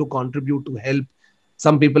something to contribute, to help.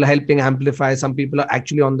 Some people are helping amplify, some people are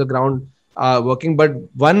actually on the ground working. But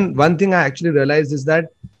one thing I actually realized is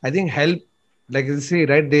that I think help, like you say,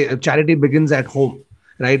 right, charity begins at home,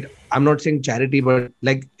 right? I'm not saying charity, but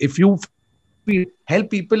like if you help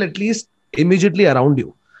people at least immediately around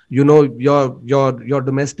you, your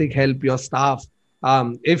domestic help, your staff,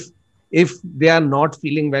 if they are not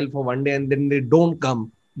feeling well for one day and then they don't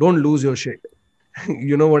come, don't lose your shit.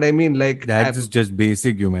 You know what I mean? Like that is just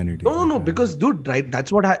basic humanity. No, because dude, right,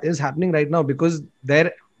 that's what is happening right now, because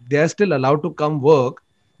they are still allowed to come work.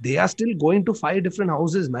 They are still going to 5 different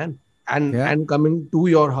houses, man, and coming to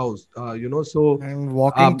your house, so and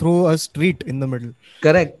walking through a street in the middle.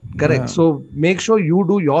 Correct. So make sure you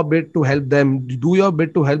do your bit to help them. Do your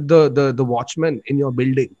bit to help the watchman in your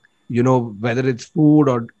building, whether it's food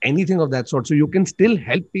or anything of that sort. So you can still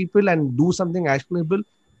help people and do something actionable.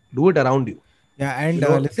 Do it around you. Yeah, and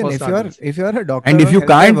listen, if you're a doctor, and if you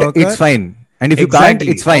can't, it's fine. And if you can't,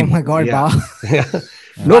 it's fine. Oh my God, yeah.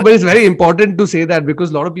 No, but it's very important to say that, because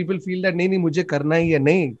a lot of people feel that नहीं मुझे करना ही है.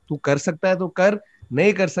 नहीं, तू कर सकता है तो कर,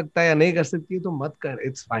 नहीं कर सकता है या नहीं कर सकती है तो मत कर.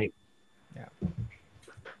 It's fine. Yeah.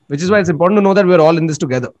 Which is why it's important to know that we're all in this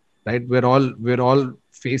together, right? We're all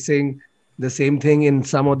facing the same thing in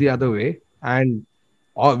some or the other way, and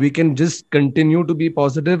we can just continue to be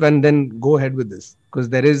positive and then go ahead with this, because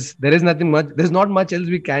there is nothing much. There's not much else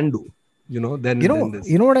we can do, than this.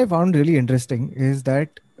 You know what I found really interesting is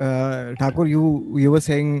that Thakur, you were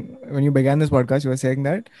saying when you began this podcast, you were saying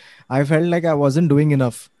that I felt like I wasn't doing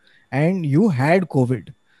enough, and you had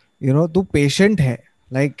COVID. तू patient है,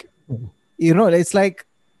 like it's like.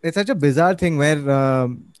 It's such a bizarre thing where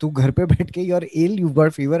तू घर पे बैठ के you're ill, you've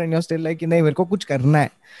got fever, and you're still like नहीं मेरे को कुछ करना है.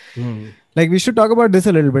 Like we should talk about this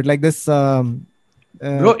a little bit, like this.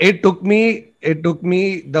 Bro, it took me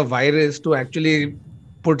the virus to actually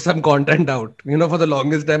put some content out. For the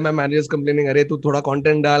longest time, my manager is complaining, "अरे तू थोड़ा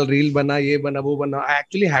content डाल, reel बना, ये बना, वो बना." I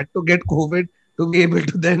actually had to get COVID to be able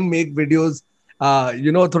to then make videos.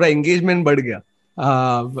 थोड़ा engagement बढ़ गया.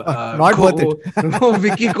 Not worth it.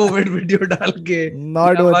 Wiki COVID video डाल के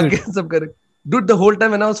not worth it. सब कर. Dude, the whole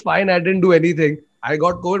time when I was fine, I didn't do anything. I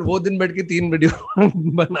got COVID. वो दिन बैठ के 3 video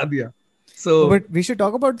बना दिया. So, but we should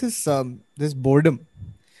talk about this boredom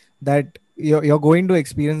that you're going to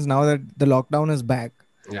experience now that the lockdown is back.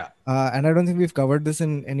 Yeah. And I don't think we've covered this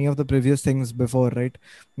in any of the previous things before, right?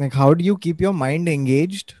 Like, how do you keep your mind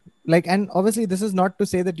engaged? Like, and obviously this is not to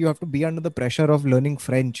say that you have to be under the pressure of learning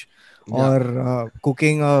French or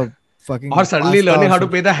cooking a fucking or suddenly learning how to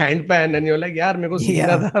pay the hand pan and you're like, yaar, meko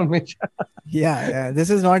seekha tha hamesha. Yeah.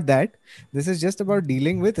 This is not that. This is just about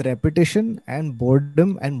dealing with repetition and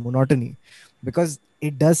boredom and monotony, because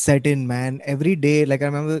it does set in, man. Every day, like I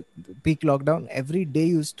remember peak lockdown, every day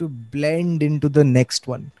used to blend into the next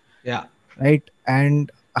one. Yeah. Right.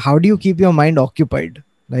 And how do you keep your mind occupied?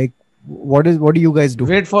 Like, what do you guys do?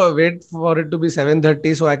 Wait for it to be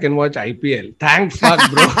 7:30 so I can watch IPL. Thank fuck,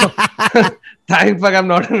 bro. Thank fuck, I'm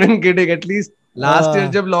not even kidding. At least last year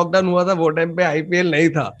जब lockdown हुआ था वो time पे IPL नहीं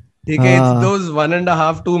था. ठीक है, it's those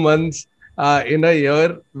 1.5-2 months in a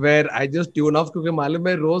year where I just tune off, क्योंकि मालूम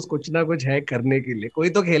है रोज कुछ ना कुछ है करने के लिए. कोई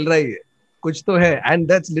तो खेल रहा ही है, कुछ तो है. And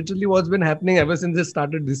that's literally what's been happening ever since it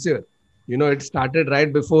started this year. It started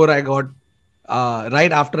right before I got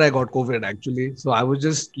right after I got COVID actually. So I was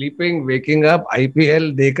just sleeping, waking up,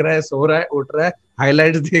 IPL देख रहा है, सो रहा है, उठ रहा है,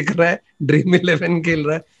 highlights देख रहा है, Dream 11 खेल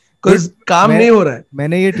रहा है, कुछ काम नहीं हो रहा है.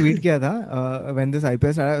 मैंने ये ट्वीट किया था when this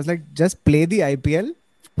IPL started. I was like, just play the IPL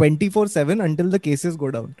 24/7 until the cases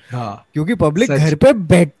go down. क्योंकि पब्लिक घर पे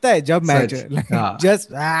बैठता है जब मैच है.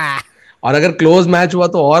 Just और अगर क्लोज मैच हुआ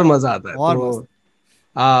तो और मजा आता है.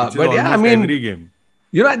 But yeah, I mean, every game.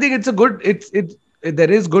 I think it's a good,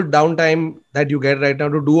 there is good downtime that you get right now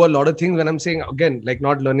to do a lot of things. When I'm saying again, like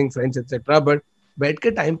not learning French, etc. But बैठ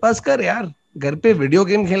के time pass कर यार. घर पे video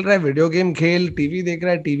game खेल रहा है, video game खेल, टीवी देख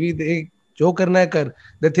रहा है, टीवी देख, जो करना है कर.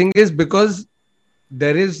 The thing is, because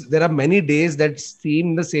there are many days that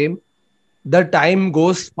seem the same, the time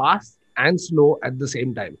goes fast and slow at the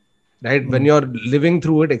same time, right? When you're living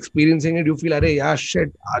through it, experiencing it, you feel, अरे यार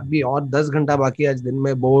shit, आज भी और 10 घंटा बाकी, आज दिन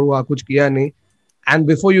में बोर हुआ, कुछ किया नहीं. And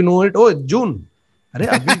before you know it, oh, it's June. अरे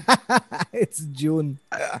अभी it's June.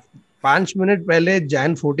 5 मिनट पहले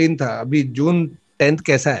Jan 14 था, अभी June 10th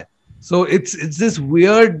कैसा है? So it's this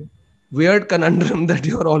weird conundrum that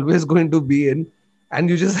you're always going to be in, and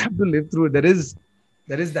you just have to live through it.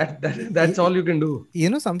 That's all you can do. You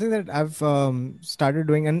know, something that I've started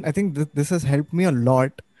doing, and I think this has helped me a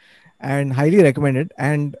lot, and highly recommended.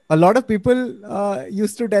 And a lot of people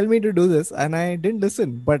used to tell me to do this, and I didn't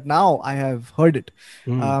listen. But now I have heard it.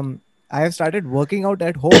 I have started working out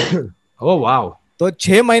at home. Oh wow! So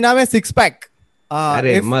 6 months mein six pack.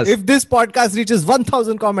 If this podcast reaches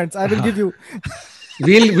 1,000 comments, I will give you.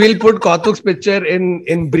 we'll put Kautuk's picture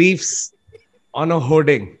in briefs on a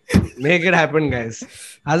hoarding. Make it happen, guys.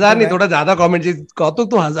 1000 नहीं, थोड़ा ज़्यादा comment चाहिए. Kautuk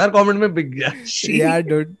तो 1000 comment में बिक गया. Yeah,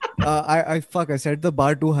 dude. I set the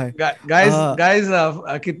bar too high. Guys,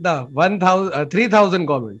 कितना? 3,000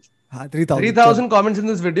 comments. 3,000 comments in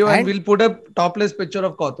this video, and we'll put a topless picture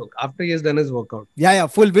of Kautuk after he has done his workout. Yeah,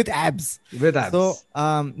 full with abs. With abs. So,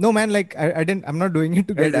 no man, like I'm not doing it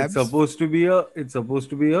to get abs. It's supposed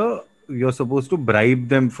to be a. You're supposed to bribe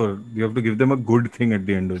them you have to give them a good thing at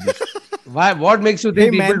the end of this. Why? What makes you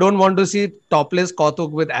think people don't want to see topless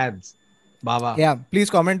Kautuk with abs? Baba. Yeah, please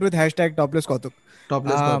comment with hashtag topless Kautuk.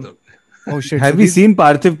 Topless Kautuk. Oh shit. Have you seen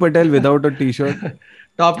Parthiv Patel without a t-shirt?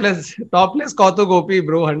 topless Kautuk OP,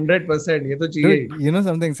 bro, 100%. ये तो चाहिए. Dude, you know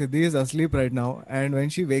something? Siddhi is asleep right now, and when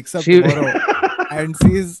she wakes up tomorrow and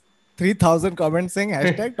sees 3,000 comments saying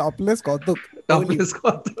hashtag topless Kautuk. Topless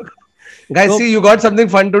Kautuk. Guys, see, you got something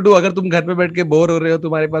fun to do. अगर तुम घर पे बैठ के bore हो रहे हो,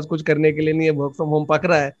 तुम्हारे पास कुछ करने के लिए नहीं है, वर्क फ्रॉम होम पक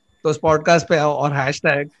रहा है, तो इस पॉडकास्ट पे आओ और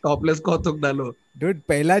हैशटैग टॉपलेस कौतुक डालो. Dude,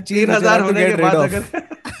 पहला चीज 3,000 होने के बाद अगर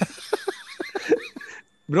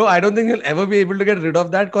Bro, I don't think you'll ever be able to get rid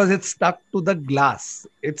of that because it's stuck to the glass.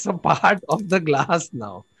 It's a part of the glass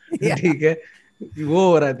now. ठीक है, वो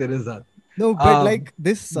हो रहा है तेरे साथ. No, but like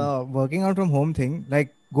this working out from home thing,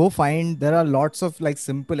 like go find, there are lots of like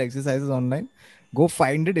simple exercises online. Go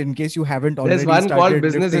find it in case you haven't already. There's one called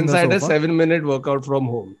Business Insider 7-minute workout from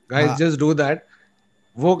home. Guys, just do that.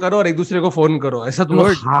 वो करो और एक दूसरे को phone करो. ऐसा तुम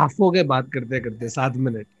half हो के बात करते 7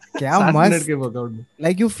 मिनट. क्या 7 मिनट के वर्कआउट में.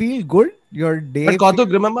 Like you feel good, your day. But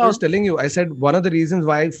Kautuk, remember I was telling you, I said one of the reasons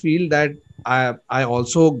why I feel that I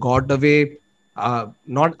also got away,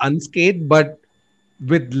 not unscathed, but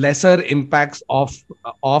with lesser impacts of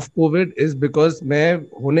COVID is because मैं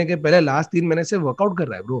होने के पहले last 3 महीने से workout कर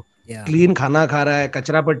रहा है bro. Clean खाना खा रहा है,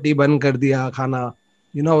 कचरा पट्टी बंद कर दिया खाना.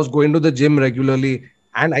 You know, I was going to the gym regularly,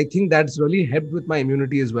 and I think that's really helped with my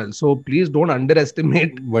immunity as well. So please don't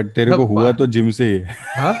underestimate. But तेरे को हुआ तो gym से ही.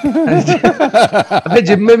 हाँ? अबे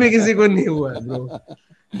gym में भी किसी को नहीं हुआ है bro.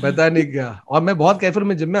 पता नहीं क्या. और मैं बहुत careful,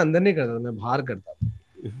 मैं gym में अंदर नहीं करता, मैं बाहर करता.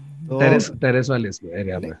 Terrace वाले इसमें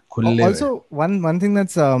एरिया में खुले. Also, one thing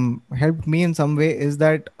that's helped me in some way is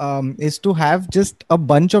that is to have just a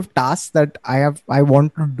bunch of tasks that I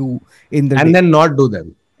want to do in the day. And then not do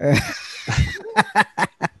them.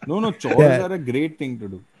 No, chores are a great thing to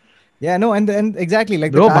do. Yeah, no, and exactly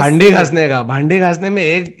like bro, भांडे घासने में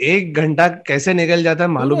एक घंटा कैसे निकल जाता है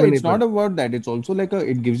मालूम ही नहीं. It's not about that. It's also like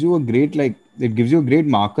it gives you a great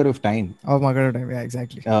marker of time. Yeah,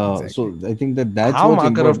 exactly. So I think that's how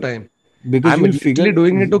marker of time. Because I'm literally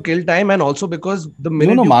doing it to kill time, and also because the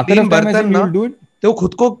minute you clean बर्तन ना, तो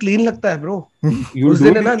खुद को clean लगता है bro. उस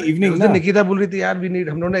दिन है ना, evening ना. निकिता बोल रही थी यार,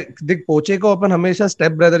 हम लोगों ने देख पोछे को अपन हमेशा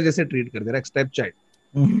स्टेप ब्रदर जैसे ट्रीट करते हैं, स्टेप चाइल्ड.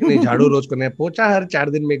 नहीं, झाड़ू रोज करना है, पोछा हर 4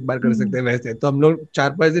 दिन में एक बार कर सकते हैं. वैसे तो हम लोग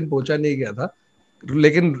 4-5 दिन पोछा नहीं किया था,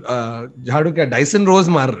 लेकिन झाड़ू क्या डाइसन रोज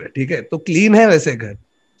मार रहे. ठीक है, तो क्लीन है वैसे घर.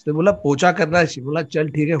 उसने बोला पोछा करना है, बोला चल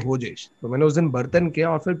ठीक है हो जाए. तो मैंने उस दिन बर्तन किया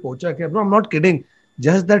और फिर पोछा किया. Bro, I am not kidding,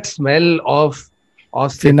 just that smell of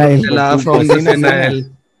phenyl from the phenyl.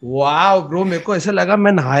 Wow bro, मेरे को ऐसा लगा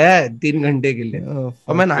मैं नहाया है 3 घंटे के लिए,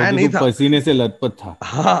 और मैं नहाया नहीं था, पसीने से लथपथ था.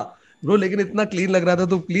 हाँ ब्रो, लेकिन इतना क्लीन लग रहा था.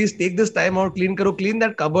 तो please take this time out, clean करो, clean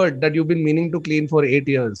that cupboard that you been meaning to clean for 8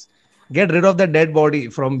 years. Get rid of the dead body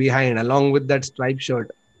from behind along with that striped shirt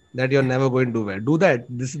that you're never going to wear. Do that.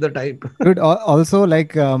 This is the type. Dude, also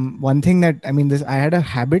like one thing that I had a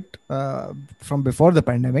habit from before the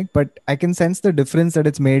pandemic, but I can sense the difference that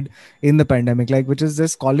it's made in the pandemic, like which is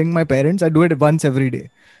just calling my parents. I do it once every day.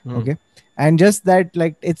 Okay. And just that,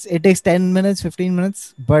 like it takes 10 minutes, 15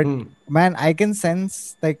 minutes, but man, I can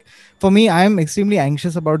sense, like for me, I am extremely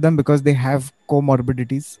anxious about them because they have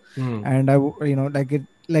comorbidities, and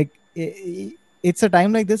it's a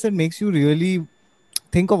time like this that makes you really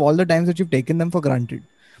think of all the times that you've taken them for granted.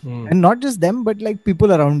 And not just them, but like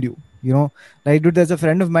people around you, you know, like dude, there's a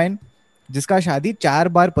friend of mine जिसका शादी 4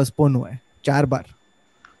 बार postpone हुआ है, 4 बार.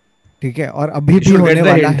 ठीक है, और अभी भी होने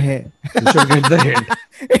वाला है.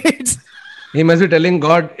 He must be telling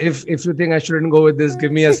God, if you think I shouldn't go with this,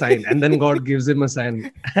 give me a sign. And then God gives him a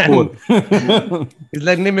sign. And he's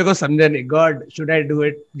like, नहीं मेरे को समझा नहीं. God, should I do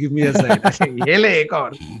it? Give me a sign. अच्छा ये ले एक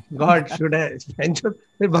और. God, should I?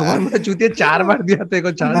 फिर भगवान ने चूतिया 4 बार दिया तेरे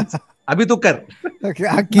को चांस. अभी तू कर.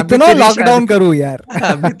 कितना लॉकडाउन करूँ यार.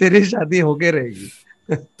 अभी तेरी शादी होके रहेगी.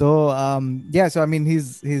 So yeah, so I mean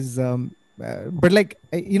he's but like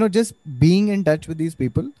just being in touch with these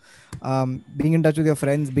people, being in touch with your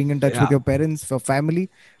friends, being in touch with your parents, your family,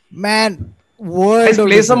 man. Guys,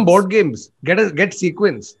 play some board games. Get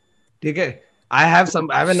sequence. Okay, I have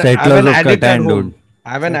an addict at home.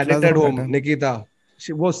 I have an addict at home. Nikita,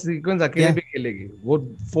 वो sequence अकेले भी खेलेगी. वो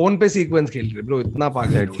phone पे sequence खेल रही है bro. इतना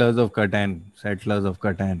पागल. Settlers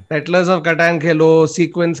of Catan Khelo,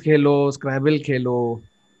 sequence Khelo, Scrabble Khelo,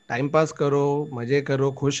 time pass करो, मजे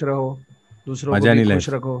करो, खुश रहो, दूसरों को भी खुश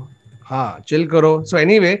रखो. हाँ, chill करो. So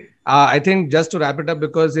anyway, I think just to wrap it up,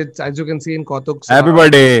 because it's, as you can see in Kautuk's happy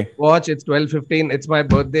birthday watch, it's 12:15. It's my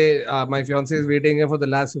birthday. My fiance is waiting here for the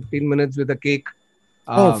last 15 minutes with a cake.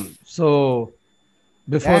 So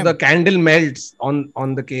before the candle melts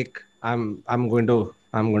on the cake, I'm going to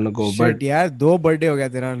go. Shit, but यार 2 birthday हो गया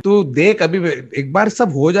तेरा. तू देख अभी एक बार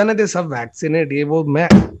सब हो जाने दे, सब वैक्सीनेट. ये वो मैं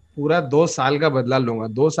पूरा 2 साल का बदला लूंगा.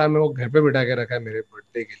 2 साल में वो घर पे बिठा के रखा है मेरे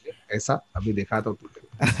बर्थडे के लिए. ऐसा अभी दिखा तो तुझे.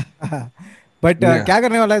 बट क्या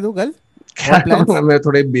करने वाला है तू कल? मैं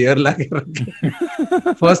थोड़े बियर ला के रखे.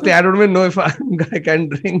 First I don't know if I can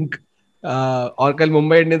drink. और कल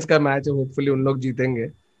मुंबई इंडियंस का मैच है. होपफुली उन लोग जीतेंगे.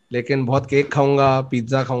 लेकिन बहुत केक खाऊंगा,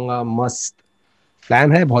 पिज्जा खाऊंगा. मस्त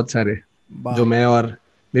प्लान है बहुत सारे जो मैं और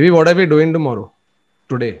maybe what are we doing tomorrow?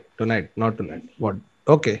 Tonight, not tonight. What?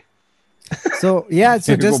 Okay. So yeah,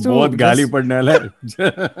 so just to बहुत गाली पड़ने वाला है.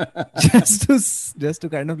 just to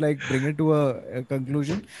kind of like bring it to a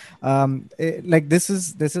conclusion, like this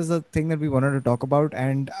is a thing that we wanted to talk about,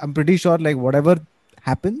 and I'm pretty sure like whatever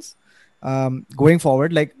happens going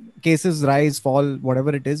forward, like cases rise, fall,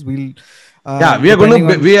 whatever it is, we'll we are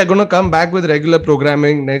going to come back with regular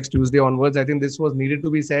programming next Tuesday onwards. I think this was needed to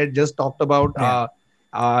be said, just talked about,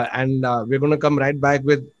 and we're going to come right back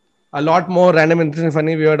with a lot more random, interesting,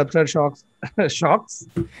 funny, weird, absurd shocks.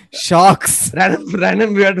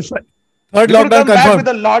 Random, weird. Third lockdown come back with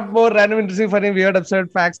a lot more random, interesting, funny, weird,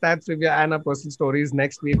 absurd facts, stats, trivia, and our personal stories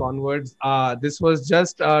next week onwards. This was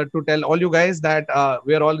just to tell all you guys that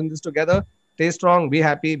we are all in this together. Stay strong, be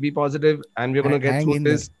happy, be positive, and we're going to get through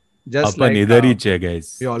this. Just like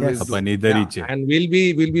guys. We always do. And we'll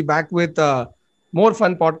be back with more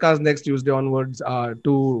fun podcasts next Tuesday onwards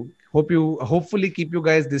to hopefully keep you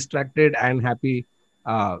guys distracted and happy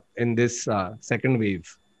in this second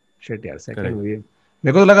wave. Shit yaar, second wave.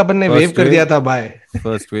 मेरे को तो लगा अपन ने wave कर दिया था. Bye.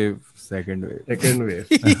 First wave, second wave.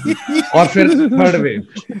 और फिर third wave.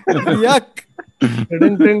 Yuck.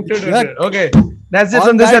 Okay, that's it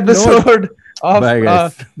from this episode of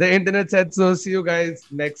The Internet Said So. See you guys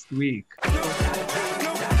next week.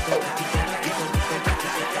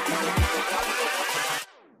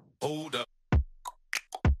 Hold up.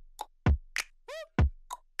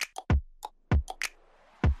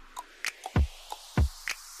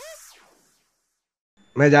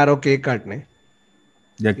 मैं जा रहा हूँ केक काटने.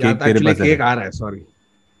 केक आ रहा है. सॉरी,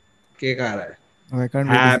 केक आ रहा है.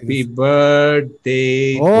 Happy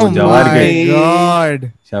birthday. Oh my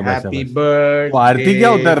God. Happy birthday. आरती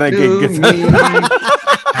क्या उतर रहा है केक के साथ?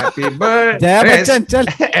 Happy birthday. जय बच्चन चल.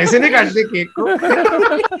 ऐसे नहीं काटते केक को.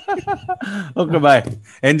 Okay, bye.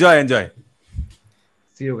 Enjoy.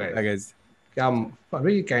 See you guys. क्या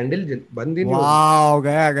अभी कैंडल बंद ही नहीं हो. वाओ,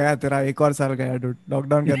 गया तेरा 1 और साल गया डूड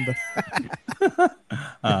लॉकडाउन के अंदर.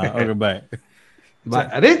 Okay, bye.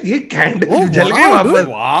 अरे ये कैंडल जल गई वापस.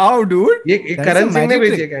 वाओ डूड, ये करण सिंह ने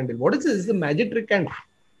बेची candle. What is this? The magic trick candle.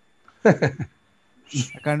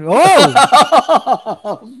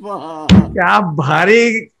 क्या भारी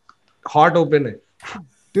हॉट ओपन है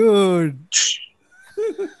dude.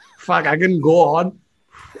 Fuck, I can go on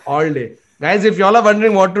all day. Guys, if y'all are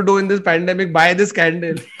wondering what to do in this pandemic, buy this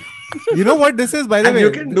candle. You know what this is, by the way?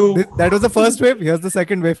 You can do. That was the first wave. Here's the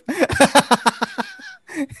second wave.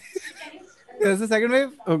 Here's the second wave.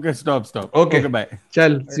 Okay, stop. Okay, bye.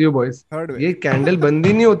 Chal, see you boys. Third wave. ये candle बंद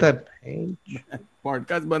ही नहीं होता.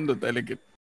 Podcast बंद होता है लेकिन